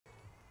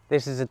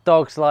This is a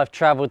Dog's Life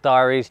Travel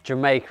Diaries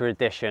Jamaica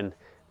edition.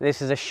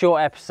 This is a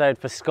short episode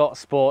for Scott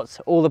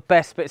Sports, all the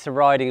best bits of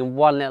riding in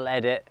one little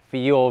edit for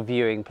your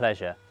viewing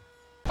pleasure.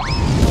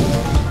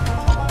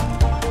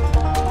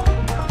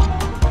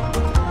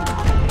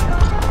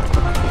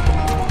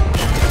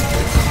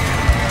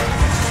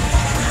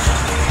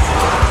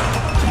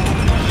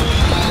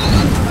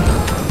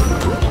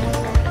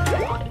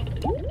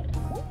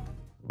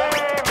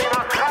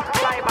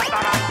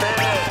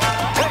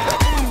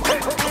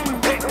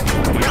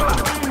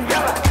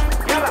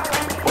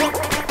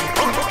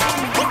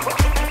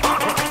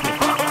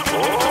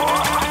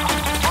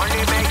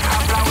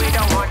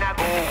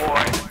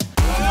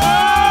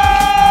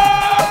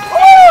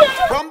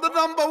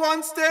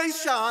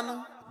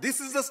 Station.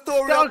 This is a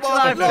story Dog's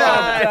about Life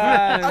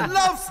love. A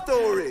love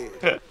story.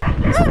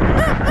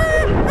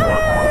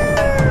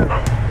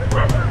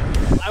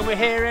 And we're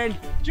here in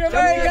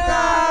Jamaica!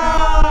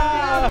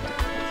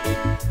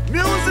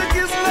 Music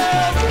is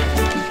love.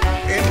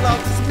 And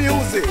love is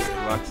music.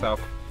 Lots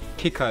of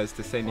kickers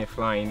to send you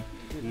flying.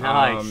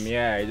 Nice.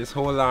 Yeah, just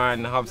hold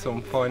on, have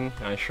some fun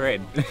and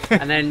shred.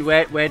 And then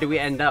where do we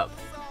end up?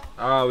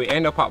 We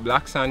end up at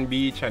Black Sand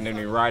Beach and then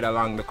we ride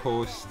along the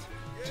coast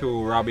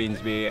to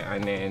Robbins Bay,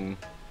 and then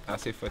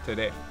that's it for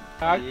today.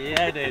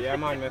 Yeah, dude. Yeah,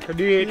 man, we could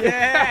do it.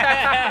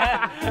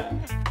 Yeah.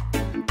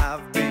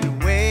 I've been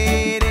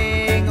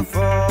waiting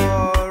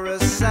for a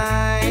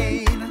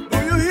sign. Do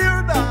you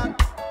hear that?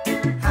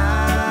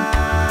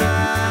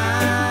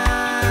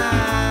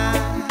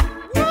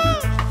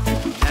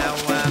 Now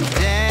I'm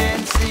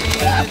dancing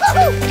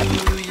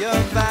to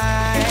your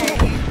vibe.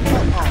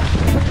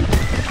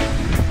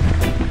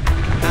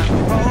 I'm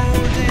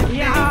holding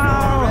you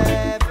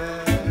forever.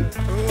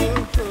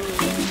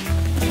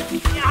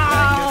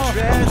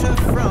 Treasure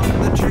from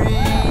the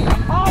tree.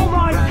 Oh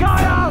my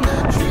God! The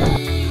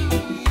tree.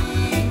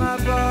 My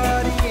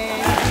body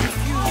ain't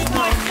confused. Oh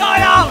my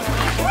God!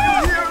 You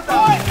hear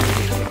that?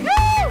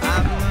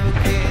 I'm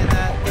looking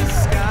at the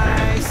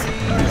sky,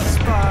 see the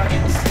spark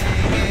and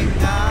singing.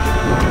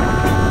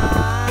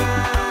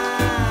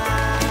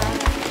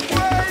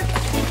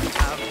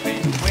 I've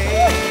been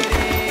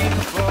waiting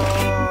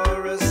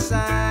for a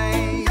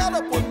sign. Get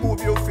up and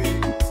move your feet.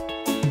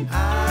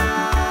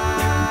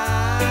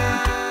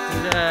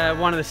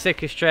 One of the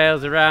sickest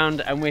trails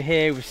around, and we're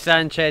here with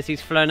Sanchez.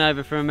 He's flown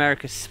over from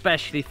America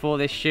especially for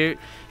this shoot.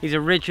 He's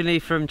originally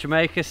from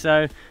Jamaica,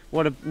 so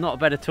not a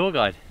better tour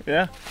guide.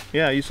 Yeah,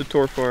 I used to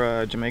tour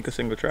for Jamaica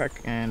single track,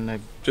 and I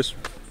just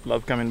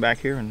love coming back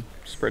here and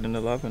spreading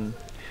the love and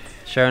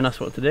Showing us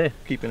what to do.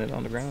 keeping it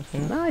on the ground.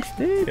 Yeah. Nice,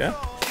 dude. Yeah.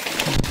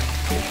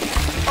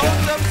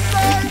 On them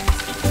sides,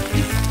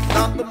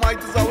 Dynamite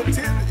is our team.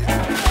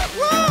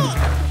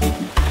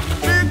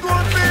 Be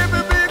good,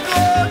 baby, be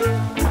good.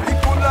 Be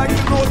good like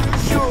you know you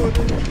should.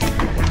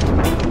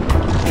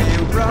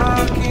 We're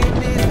rocking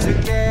it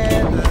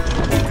together.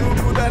 Do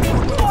good and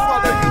good will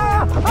follow you.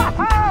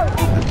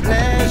 A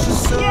pleasure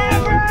so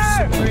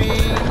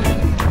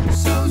supreme,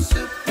 so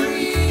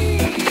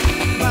supreme.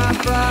 My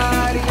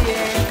body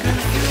ain't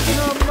confused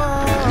no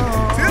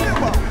more. Tell you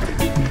what.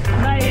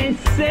 Mate,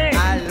 it's sick. I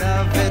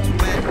love it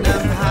when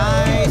I'm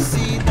high,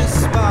 see the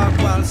spark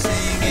while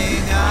singing.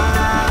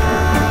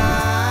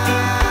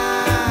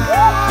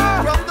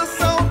 From the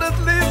sound that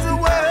leads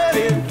away,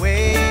 been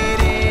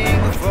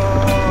waiting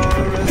for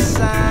a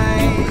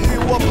sign.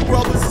 Hear what the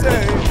brothers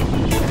say.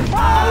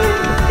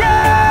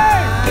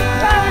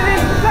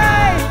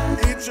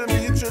 Each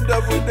and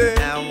every day.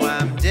 Now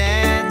I'm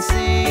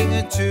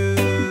dancing to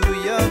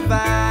your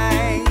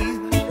vibe.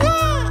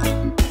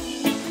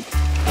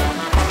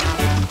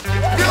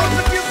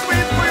 Music is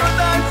sweet for your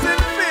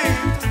dancing feet.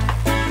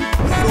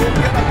 So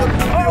get up and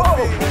move your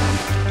feet.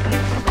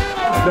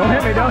 Don't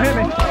hit me, don't hit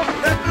me.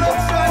 Let love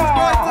shine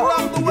bright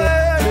along the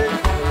way.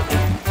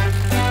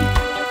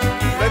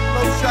 Let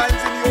love shine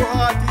in your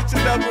heart each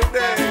and every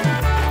day.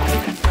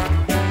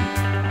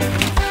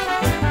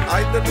 I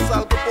did this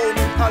Al Capone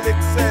and Alex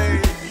say.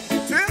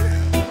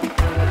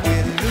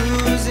 We're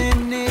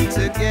losing it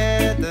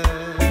together.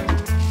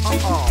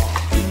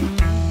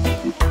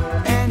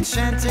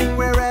 Enchanting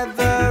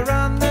wherever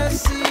on the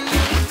sea.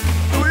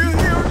 Do you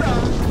hear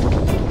that?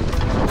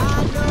 I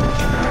know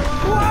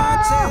I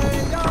want to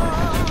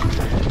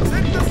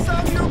sing the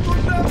song you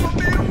could never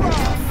be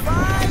wrong.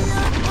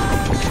 Fire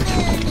burning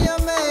in you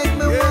make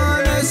me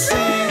wanna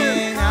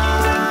sing.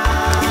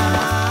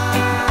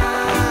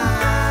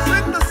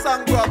 Sing the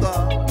song, brother.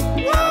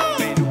 I've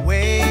been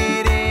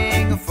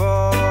waiting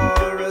for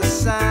a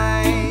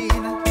sign.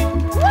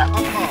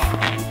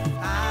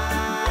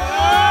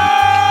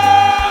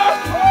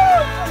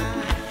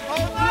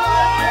 On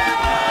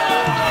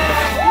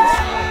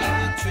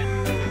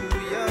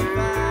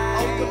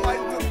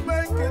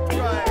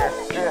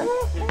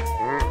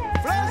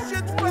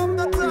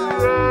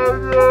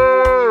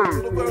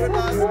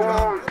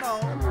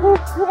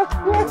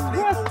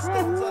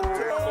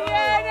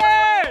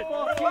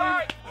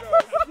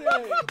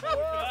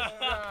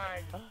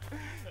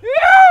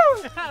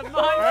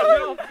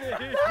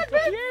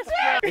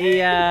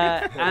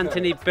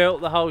Anthony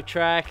built the whole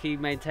track. He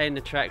maintained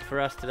the track for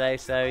us today,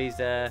 so he's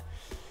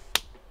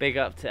big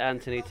up to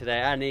Anthony today.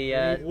 And he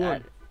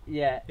won.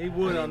 Yeah, he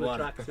won on the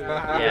track too.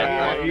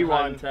 Yeah, he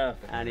won.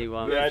 And he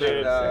won.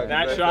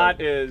 That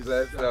shot is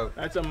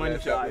that's a money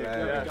shot.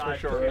 Yeah, for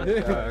sure.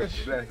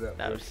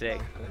 That was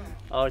sick.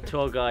 Our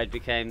tour guide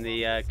became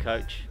the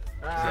coach.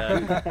 So.